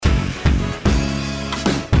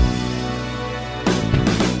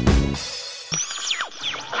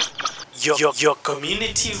Your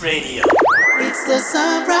community radio. It's the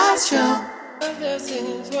Sunrise Show.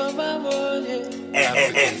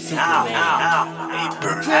 And now, a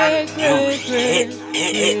brand new hit.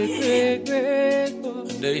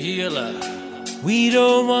 The healer. We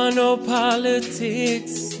don't want no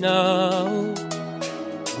politics now.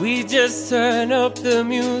 We just turn up the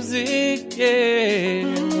music, yeah.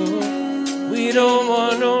 We don't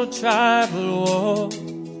want no tribal war.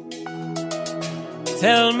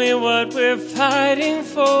 Tell me what we're fighting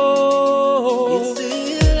for.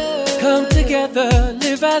 Come together,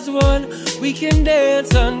 live as one. We can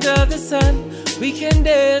dance under the sun. We can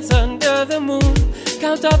dance under the moon.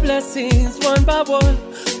 Count our blessings one by one.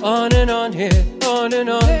 On and on, yeah, on and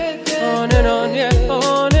on. On and on, yeah,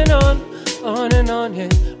 on and on. On and on, yeah,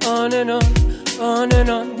 on and on. On and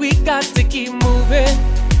on. We got to keep moving.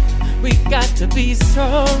 We got to be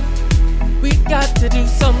strong. We got to do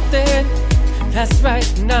something that's right,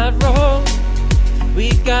 not wrong.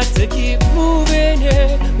 We got to keep moving,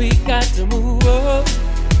 yeah. We got to move up.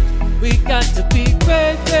 We got to be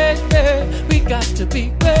great, great, great. We got to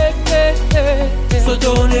be great, great, great. So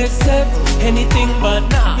don't accept anything but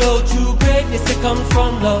now. Your true greatness, it comes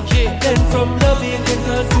from love. Then from love you can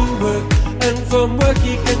turn to work. And from work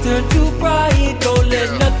you can turn to pride. Don't let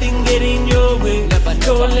nothing get in your way.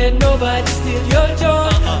 Don't let nobody steal your joy.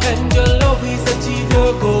 And you'll always achieve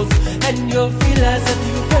your goals. And you'll feel as if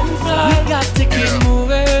you can fly. We got to keep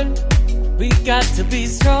moving. We got to be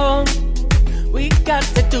strong. We got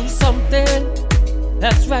to do something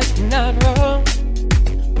that's right, not wrong.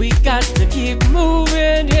 We got to keep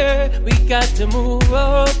moving, yeah. We got to move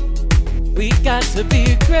up. We got to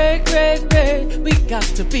be great, great, great. We got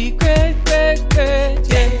to be great, great, great,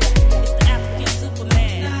 yeah. It's the African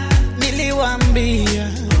Superman. Niliwambia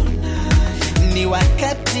ni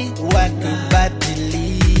wakati wa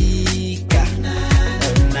kubadilika.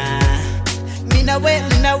 Mina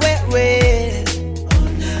wewe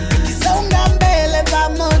tukisonga mbele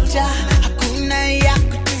pamoja, hakuna ya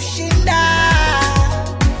kutushinda.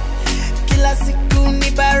 Kila siku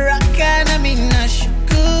ni baraka na mina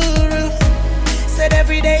shukuru. Said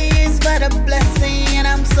every day is but a blessing and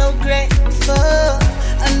I'm so grateful.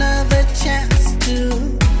 Another chance to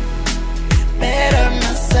better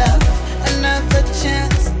myself. Another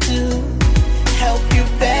chance to help you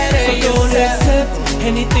better so yourself. Don't accept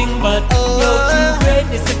anything but your true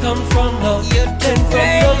greatness. It comes from love. Then from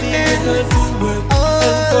love you can turn to work.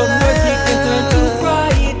 And from work you can turn to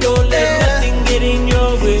pride. Don't let nothing get in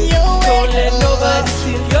your way. Don't let nobody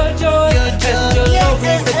steal your joy. And you'll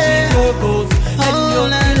always achieve your goals. And you'll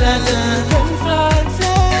feel as if you can fly.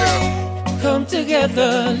 Come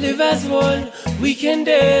together, live as one. We can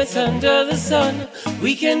dance under the sun.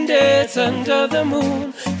 We can dance under the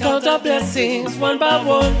moon. Count our blessings one by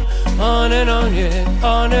one. On and on, yeah,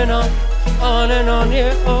 on and on. On and on,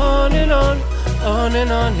 yeah, on and on. On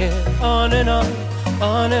and on, yeah, on and on.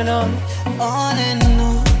 On and on. On and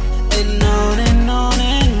on, and on and on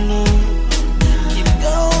and on. Keep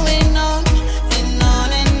going on, and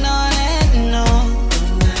on and on and on.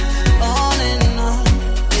 On and on,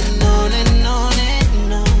 and on and on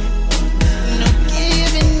and on. No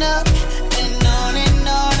giving up, and on and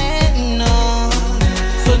on and on.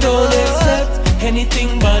 So don't accept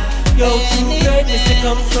anything but your true greatness. It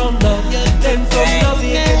comes from love. Then from love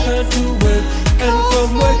you can turn to work. And from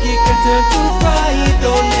work you can turn to pride.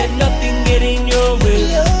 Don't let nothing get in your way.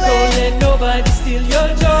 Don't let nobody steal your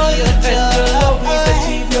joy. And you'll always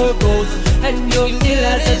achieve your goals. And you'll feel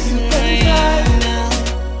as if you can fly.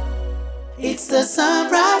 It's the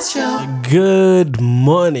Sunrise Show. Good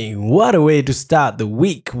morning. What a way to start the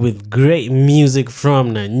week with great music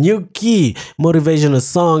from Nanyuki. Motivational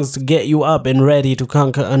songs to get you up and ready to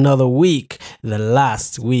conquer another week. The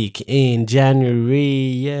last week in January.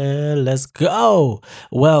 Yeah, let's go.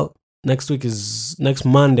 Well, next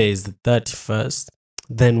Monday is the 31st.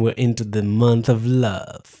 Then we're into the month of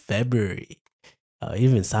love, February.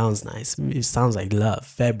 Even sounds nice. It sounds like love,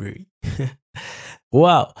 February.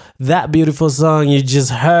 Wow, that beautiful song you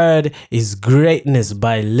just heard is Greatness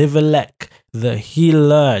by Liverlek, the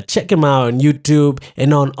healer. Check him out on YouTube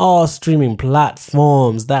and on all streaming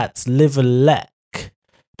platforms. That's Liverlek.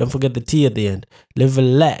 Don't forget the T at the end.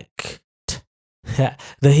 Liverlek.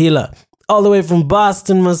 The healer. All the way from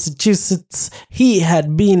Boston, Massachusetts. He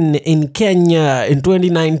had been in Kenya in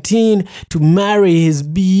 2019 to marry his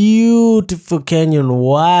beautiful Kenyan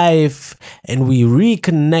wife, and we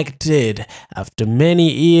reconnected after many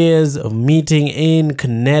years of meeting in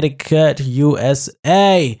Connecticut,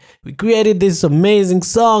 USA. We created this amazing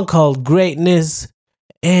song called Greatness,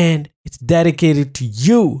 and It's dedicated to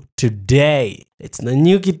you today. It's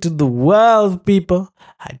Nanyuki to the world, people.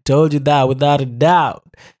 I told you that without a doubt.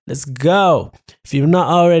 Let's go. If you've not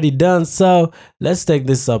already done so, let's take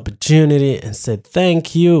this opportunity and say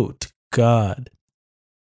thank you to God.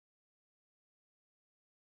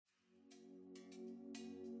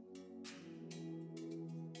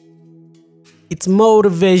 It's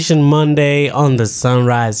Motivation Monday on the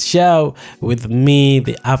Sunrise Show with me,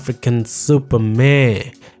 the African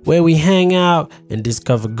Superman, where we hang out and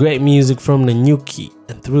discover great music from Nanyuki,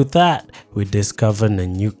 and through that, we discover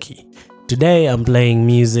Nanyuki. Today, I'm playing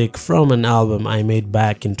music from an album I made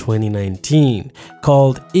back in 2019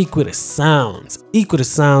 called Equity Sounds. Equity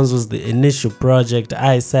Sounds was the initial project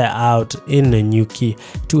I set out in Nanyuki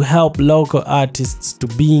to help local artists to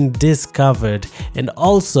being discovered and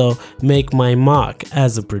also make my mark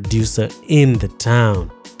as a producer in the town.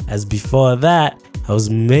 As before that, I was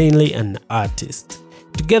mainly an artist.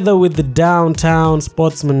 Together with the Downtown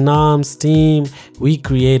Sportsman Arms team, we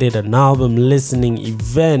created an album listening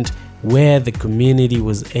event where the community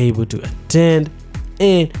was able to attend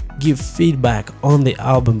and give feedback on the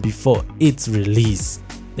album before its release.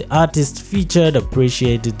 The artists featured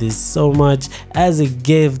appreciated this so much as it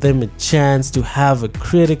gave them a chance to have a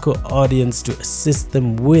critical audience to assist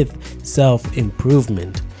them with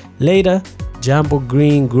self-improvement. Later, Jambo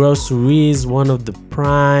Green Groceries, one of the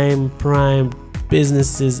prime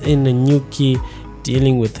businesses in Nanyuki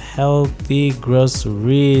dealing with healthy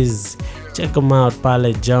groceries. Check them out,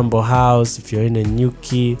 Pale Jumbo House, if you're in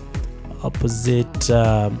Nanyuki, opposite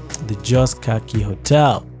the Jos Kaki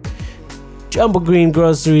Hotel. Jumbo Green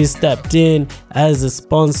Groceries stepped in as a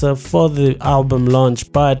sponsor for the album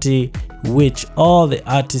launch party, which all the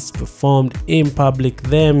artists performed in public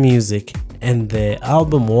their music, and the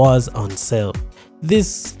album was on sale.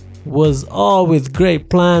 This was all with great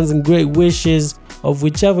plans and great wishes of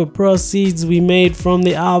whichever proceeds we made from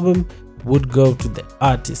the album would go to the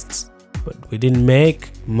artists. But we didn't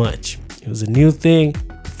make much. It was a new thing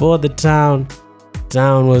for the town. The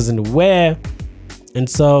town wasn't aware, and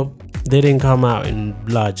so they didn't come out in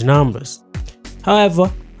large numbers.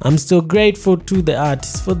 However, I'm still grateful to the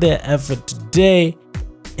artists for their effort today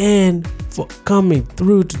and for coming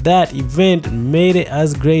through to that event and made it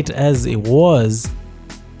as great as it was,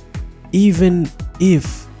 even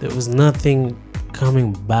if there was nothing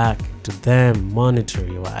coming back to them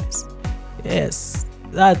monetary wise. Yes,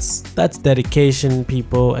 that's dedication,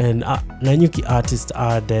 people, and Nanyuki artists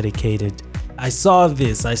are dedicated. I saw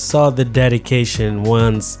the dedication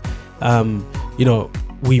once.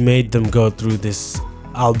 We made them go through this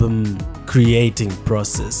album creating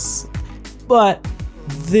process, but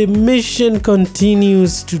the mission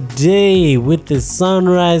continues today with the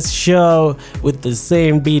Sunrise Show, with the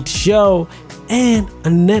Same Beat Show, and a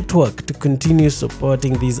network to continue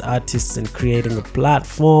supporting these artists and creating a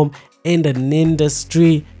platform and an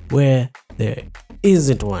industry where there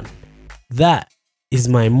isn't one. That is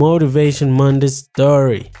my Motivation Monday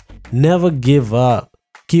story. Never give up.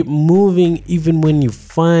 Keep moving even when you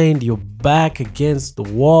find you're back against the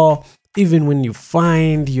wall, even when you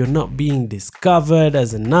find you're not being discovered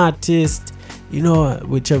as an artist,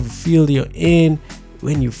 whichever field you're in,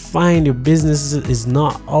 when you find your business is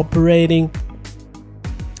not operating,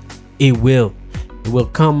 it will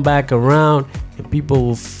come back around. And people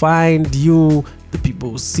will find you, the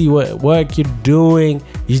people will see what work you're doing.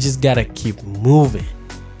 You just gotta keep moving.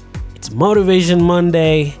 It's Motivation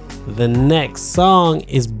Monday. The next song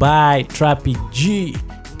is by Trappy G.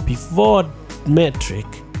 Before Metric,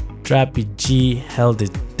 Trappy G held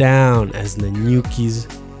it down as Nanyuki's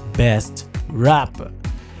best rapper.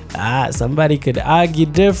 Somebody could argue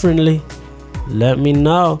differently. Let me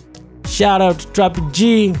know. Shout out to Trappy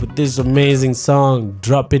G with this amazing song,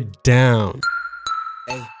 Drop It Down.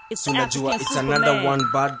 It's Unajua, African it's Superman. another one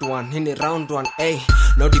bad one. Hini round one, ayy.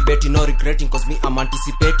 No debating, no regretting, cause me I'm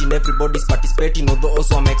anticipating. Everybody's participating, although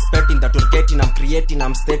also I'm expecting that we're getting. I'm creating,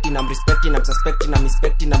 I'm stating, I'm respecting, I'm suspecting, I'm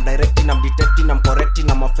inspecting, I'm directing, I'm detecting, I'm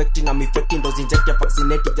correcting, I'm affecting, I'm effecting. Those injected,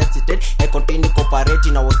 vaccinated, that's it. I continue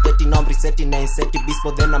cooperating, I was getting, now I'm resetting, I insetting beats,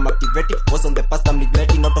 but then I'm activating. Was on the past, I'm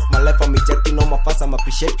neglecting, out of my life, I'm ejecting. All my fast, I'm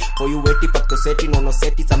appreciating. For you waiting, for setting, on no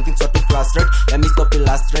setting, something sort of frustrated. Let me stop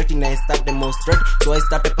illustrating, I start demonstrate. So I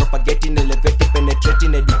started propagating, elevating,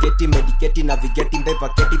 penetrating, educating, medicating, navigating,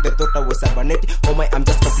 vacating. They thought I was cybernetic. Oh my, I'm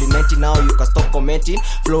just complimenting. Now you can stop commenting.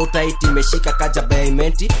 Flow tight, imeshika kaja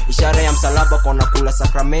baimenti. Ishara ya msalaba kona kula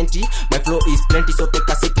sakramenti. My flow is plenty, so take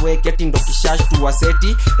a seat way. Getting ndo kishash to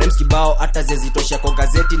aseti. Rems kibao hata zezitosha kwa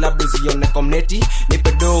gazeti. Labda zione komneti.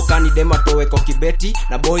 Nipedo kani dema towe kwa kibeti.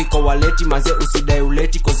 Na boy kwa waleti, manze usidai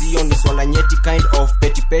uleti. Cause hiyo ni swala nyeti, kind of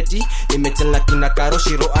petty petty. Nimechela kina karo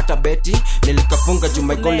shiro hata beti nilikafunga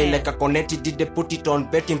jumaikoni leka koneti dide put it on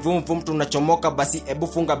beti vum vum tunachomoka basi ebu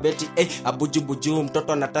funga beti abuju buju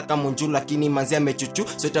mtoto anataka munju lakini manzi amechuchu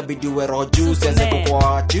so itabidi uwe roho juu sianze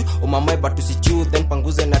kukoa juu umamae batu si juu then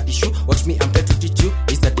panguze na tissue watch me I'm trying to teach you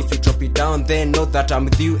is that if you drop it down then know that I'm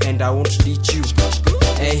with you and I won't teach you drop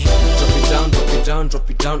it down drop it down drop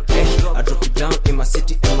it down I drop it down in my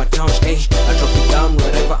city in my town I drop it down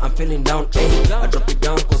wherever I'm feeling down I drop it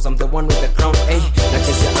down cause I'm the one with the crown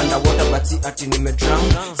nachezea underwater but si ati nime drown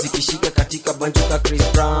zikishika katika banjuka Chris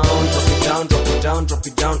Brown drop it down drop it down drop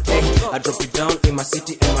it down I drop it down in my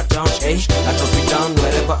city in my town I drop it down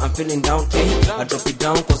wherever I'm feeling down I drop it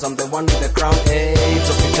down cause I'm the one with the crown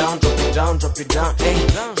drop it down drop it down drop it down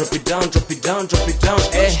drop it down drop it down drop it down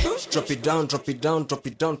drop it down drop it down drop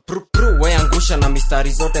it down we angusha na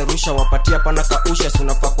mistari zote rusha wapatia pana kausha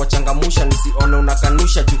sunafaa kwa changamusha nisione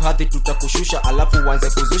unakanusha juhadhi tutakushusha alafu uanze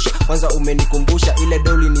kuzusha kwanza umenikumbusha ile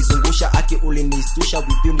doli nizungusha aki ulinistusha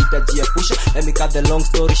vipi nitajiepusha let me cut the long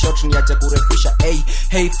story short niache kurefusha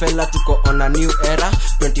hey fella tuko on a new era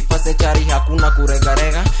 21st century hakuna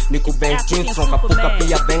kuregarega niku bang tunes from kapuka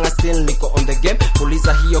pia benga still niko on the game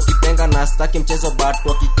puliza hiyo kipenga na staki mchezo but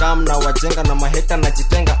wakikam na wajenga na maheta na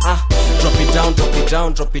jitenga drop it down drop it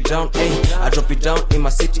down drop it down I drop it down in my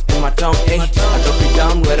city in my town I drop it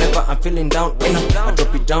down wherever I'm feeling down I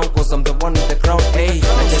drop it down cause I'm the one with the crown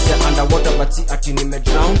nachezea underwater but si ati nime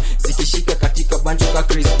drown zikishika katika banjuka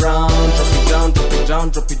Chris Brown drop it down drop it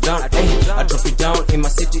down drop it down I drop it down in my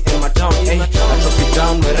city in my town I drop it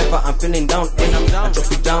down wherever I'm feeling down I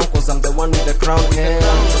drop it down cause I'm the one with the crown drop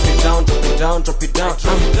it down drop it down drop it down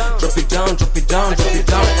drop it down drop it down drop it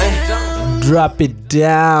down Drop it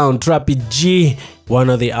down, Trappy G, one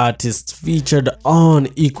of the artists featured on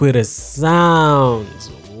Equator Sounds.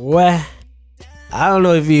 Weh, I don't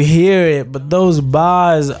know if you hear it, but those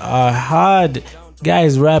bars are hard.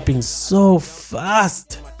 Guys rapping so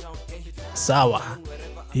fast. Sawa.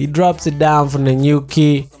 He drops it down from the new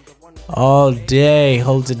key all day,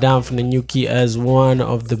 holds it down from the new key as one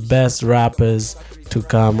of the best rappers to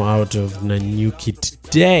come out of Nanyuki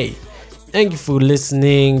today. Thank you for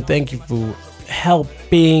listening. Thank you for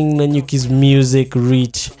helping Nanyuki's music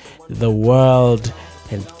reach the world.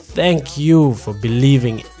 And thank you for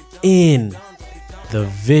believing in the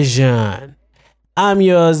vision. I'm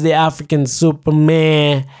yours, the African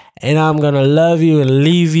Superman. And I'm gonna love you and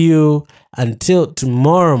leave you until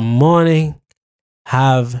tomorrow morning.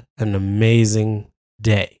 Have an amazing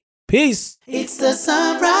day. Peace. It's the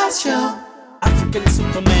Sunrise Show. African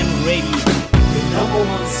Superman Radio, the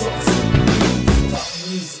 #1 source of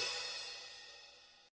music.